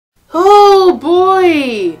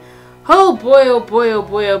boy! Oh boy, oh boy, oh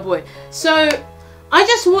boy, oh boy. So, I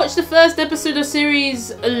just watched the first episode of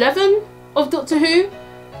series 11 of Doctor Who,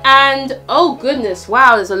 and oh goodness,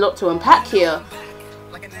 wow, there's a lot to unpack here.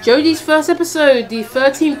 Jodie's first episode, the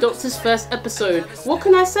 13th Doctor's first episode. What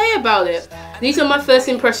can I say about it? These are my first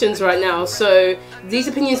impressions right now, so these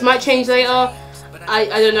opinions might change later. I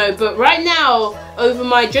don't know, but right now, over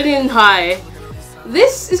my adrenaline high,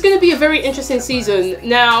 this is going to be a very interesting season.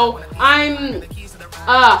 Now, I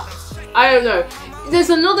don't know. There's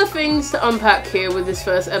a lot of things to unpack here with this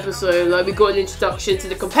first episode. Like, we got an introduction to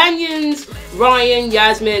the companions, Ryan,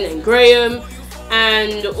 Yasmin, and Graham.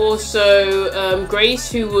 And also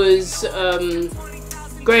Grace, who was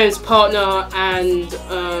Graham's partner, and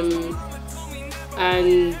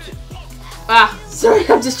sorry,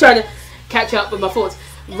 I'm just trying to catch up with my thoughts.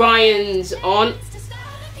 Ryan's aunt,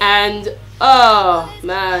 and oh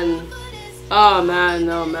man.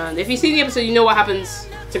 If you've seen the episode, you know what happens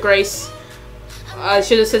to Grace. I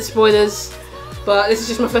should have said spoilers, but this is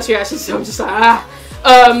just my first reaction, so I'm just like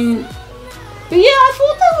But yeah, I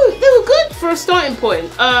thought they were good for a starting point.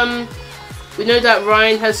 We know that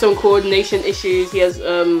Ryan has some coordination issues. He has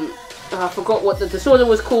I forgot what the disorder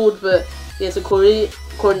was called, but he has a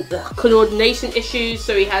coordination issues.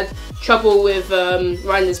 So he had trouble with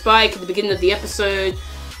riding his bike at the beginning of the episode,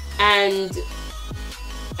 and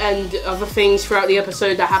other things throughout the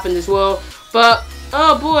episode that happened as well. But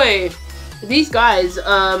oh boy, these guys,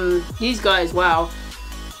 wow.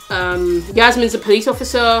 Yasmin's a police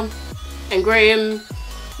officer. And Graham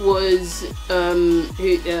was,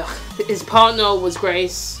 his partner was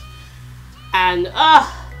Grace. And, oh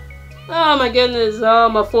my goodness,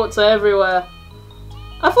 my thoughts are everywhere.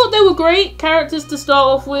 I thought they were great characters to start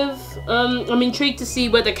off with. I'm intrigued to see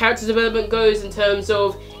where the character development goes in terms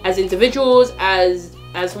of as individuals, as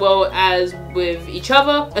well as with each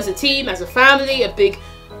other, as a team, as a family, a big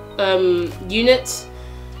unit.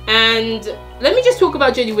 And let me just talk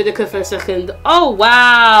about Jodie Whittaker for a second. Oh,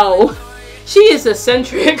 wow. She is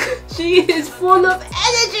eccentric. She is full of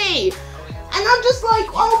energy. And I'm just like,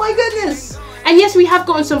 oh my goodness. And yes, we have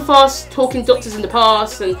gotten some fast talking doctors in the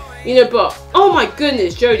past, and you know, but oh my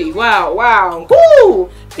goodness, Jodie, wow. Woo!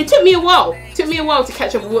 It took me a while. It took me a while to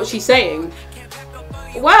catch up with what she's saying.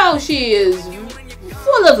 Wow, she is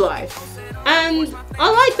full of life. And I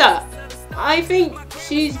like that. I think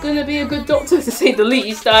she's gonna be a good doctor, to say the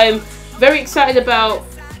least. I'm very excited about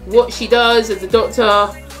what she does as a doctor,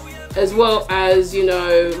 as well as, you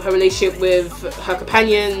know, her relationship with her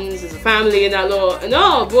companions, as a family and that lot. And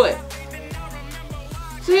oh boy.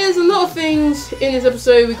 So yeah, there's a lot of things in this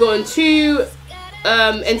episode. We got on two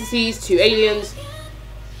entities, two aliens.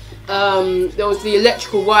 There was the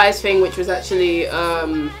electrical wires thing, which was actually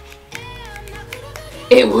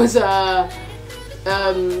it was a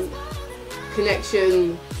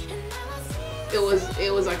connection.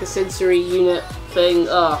 It was like a sensory unit thing.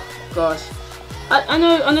 Oh gosh. I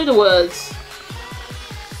know the words,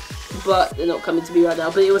 but they're not coming to me right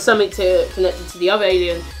now. But it was something to connect it to the other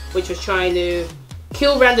alien, which was trying to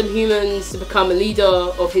kill random humans to become a leader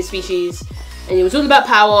of his species, and it was all about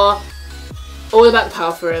power, all about the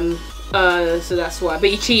power for him. So that's why. But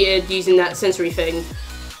he cheated using that sensory thing.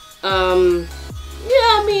 Yeah,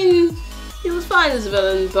 I mean, it was fine as a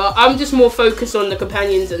villain, but I'm just more focused on the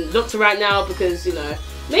companions and the Doctor right now because, you know,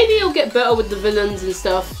 maybe it'll get better with the villains and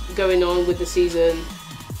stuff going on with the season.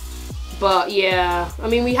 But yeah, I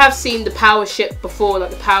mean, we have seen the power ship before,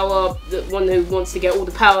 like the one who wants to get all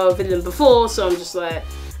the power villain before, so I'm just like,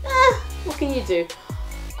 what can you do?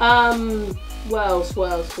 What else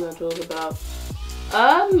can I talk about?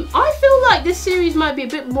 I feel like this series might be a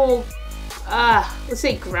bit more, let's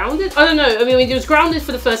say grounded? I don't know, I mean, it was grounded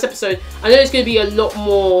for the first episode. I know there's going to be a lot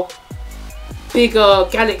more bigger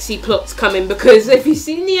galaxy plots coming, because if you've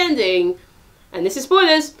seen the ending, and this is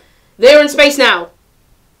spoilers, they're in space now.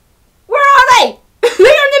 Where are they? They're in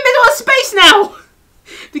the middle of space now!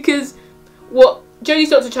 Because what Jodie's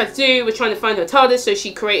Doctor tried to do was trying to find her TARDIS, so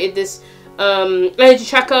she created this energy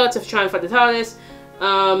tracker to try and find the TARDIS.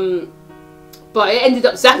 But it ended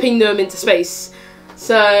up zapping them into space.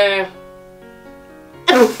 So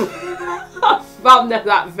I found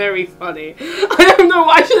that very funny. I don't know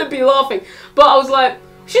why I shouldn't be laughing, but I was like,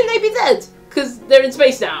 shouldn't they be dead? Because they're in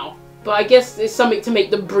space now. But I guess it's something to make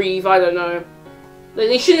them breathe, I don't know.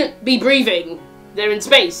 They shouldn't be breathing. They're in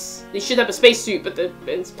space. They should have a spacesuit, but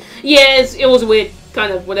yes, it was weird,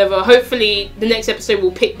 kind of, whatever. Hopefully the next episode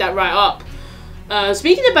will pick that right up.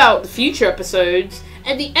 Speaking about the future episodes,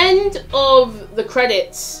 at the end of the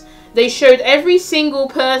credits, they showed every single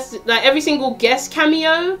person, like every single guest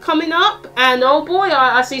cameo coming up, and oh boy,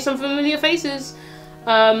 I see some familiar faces.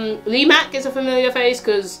 Lee Mack is a familiar face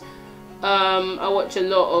because I watch a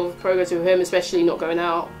lot of programs with him, especially Not Going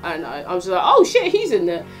Out, and I was like, oh shit, he's in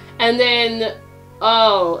there. And then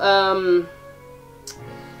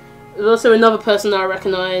there's also another person that I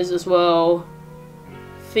recognise as well.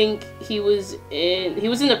 I think he was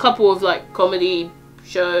in a couple of like comedy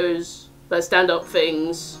shows, like stand-up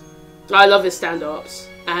things. I love his stand-ups,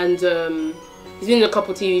 and he's been in a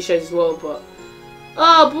couple TV shows as well. But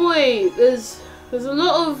oh boy, there's a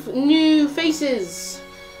lot of new faces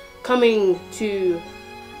coming to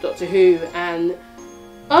Doctor Who, and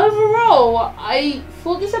overall I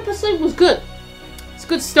thought this episode was good. It's a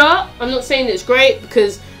good start. I'm not saying that it's great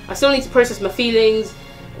because I still need to process my feelings.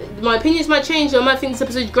 My opinions might change, or I might think this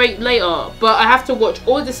episode is great later, but I have to watch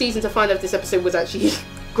all of the season to find out if this episode was actually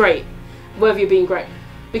great, whether you're being great,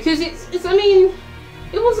 because it's I mean,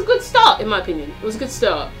 it was a good start in my opinion. It was a good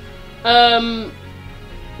start.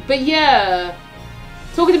 But yeah,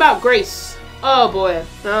 talking about Grace. Oh boy,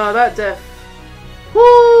 oh that death. Woo!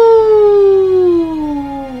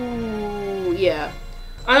 Yeah,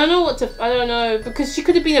 I don't know because she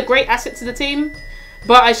could have been a great asset to the team,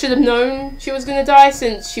 but I should have known she was gonna die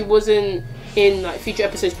since she wasn't in like future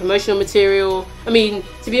episodes promotional material. I mean,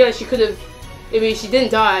 to be honest, she could have. I mean, she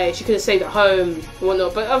didn't die. She could have stayed at home and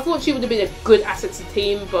whatnot. But I thought she would have been a good asset to the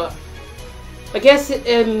team. But I guess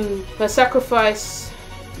her sacrifice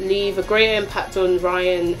leave a great impact on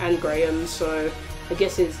Ryan and Graham, so I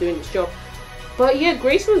guess it's doing its job. But yeah,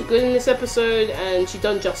 Grace was good in this episode, and she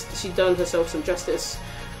done herself some justice,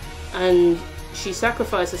 and she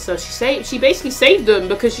sacrificed herself. She basically saved them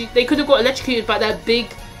because they could have got electrocuted by that big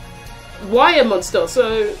wire monster.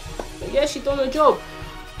 So yeah, she done her job,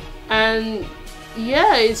 and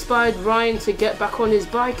yeah, it inspired Ryan to get back on his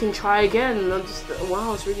bike and try again. And I'm just,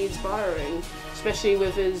 wow, it's really inspiring, especially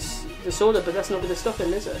with his disorder, but that's not going to stop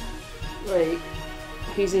him, is it? Like,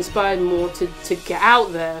 he's inspired more to get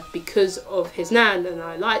out there because of his nan, and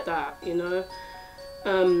I like that, you know.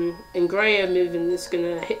 And Graham, even it's going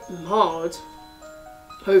to hit him hard.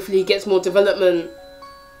 Hopefully he gets more development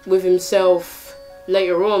with himself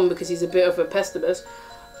later on, because he's a bit of a pessimist.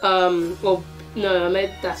 Well, no,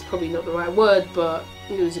 that's probably not the right word, but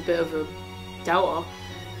he was a bit of a doubter.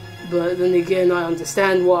 But then again, I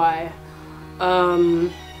understand why.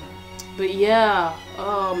 But yeah,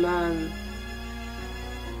 oh man.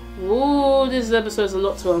 Ooh, this episode's a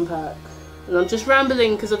lot to unpack. And I'm just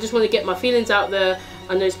rambling because I just want to get my feelings out there.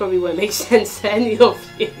 I know this probably won't make sense to any of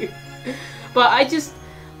you. But I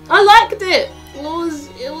liked it.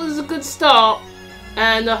 It was a good start.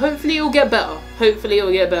 And hopefully it'll get better. Hopefully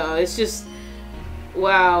it'll get better. It's just,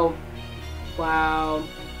 wow. Wow.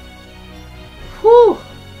 Whew.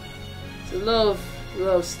 There's a lot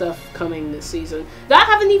of stuff coming this season that I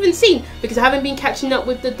haven't even seen because I haven't been catching up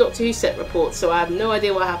with the Doctor Who set reports, so I have no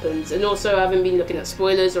idea what happens, and also I haven't been looking at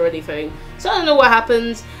spoilers or anything, so I don't know what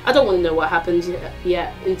happens. I don't want to know what happens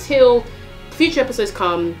yet until future episodes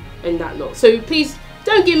come and that lot. So please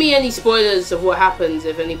don't give me any spoilers of what happens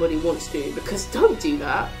if anybody wants to, because don't do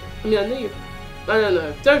that. I mean, I don't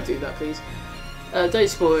know, don't do that, please. Don't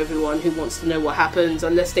spoil everyone who wants to know what happens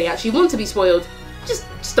unless they actually want to be spoiled. Just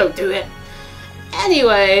don't do it.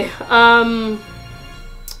 Anyway,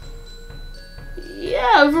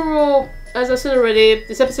 yeah, overall, as I said already,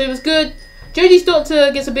 this episode was good. Jodie's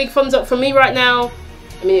Doctor gets a big thumbs up from me right now.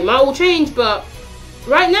 I mean, it might all change, but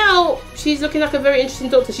right now, she's looking like a very interesting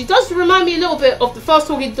Doctor. She does remind me a little bit of the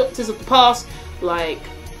fast-talking Doctors of the past, like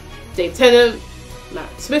Dave Tennant,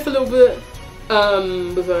 Matt Smith a little bit,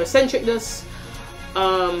 with her eccentricness.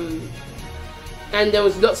 And there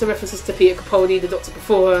was lots of references to Peter Capaldi, the Doctor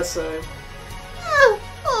before her, so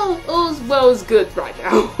all is good right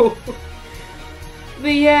now.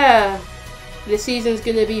 But yeah, this season's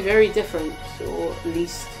gonna be very different, or at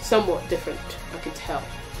least somewhat different, I can tell.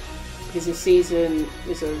 Because this season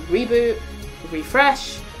is a reboot, a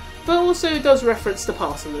refresh, but also does reference the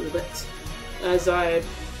past a little bit, as I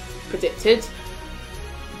predicted.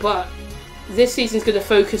 But this season's gonna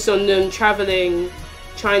focus on them travelling,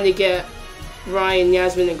 trying to get Ryan,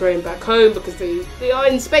 Yasmin and Graham back home, because they are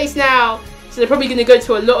in space now. So they're probably going to go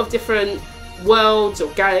to a lot of different worlds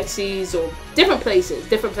or galaxies or different places,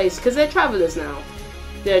 because they're travellers now.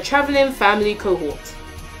 They're a travelling family cohort.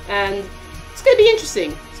 And it's going to be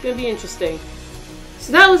interesting. It's going to be interesting.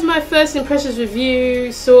 So that was my first impressions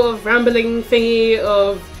review, sort of rambling thingy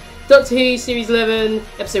of Doctor Who Series 11,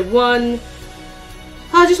 Episode 1.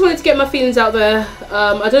 I just wanted to get my feelings out there.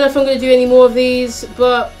 I don't know if I'm going to do any more of these,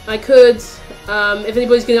 but I could. If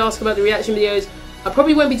anybody's going to ask about the reaction videos, I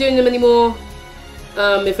probably won't be doing them anymore,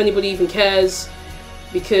 if anybody even cares,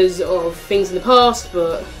 because of things in the past,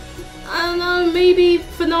 but I don't know, maybe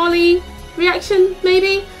finale reaction,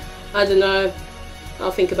 maybe? I don't know.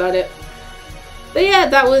 I'll think about it. But yeah,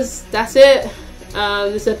 that's it.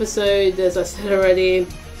 This episode, as I said already,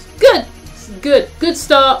 it's good. Good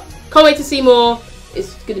start. Can't wait to see more.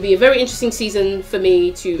 It's going to be a very interesting season for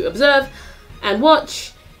me to observe and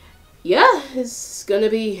watch. Yeah, it's going to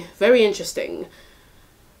be very interesting.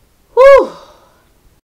 Whew.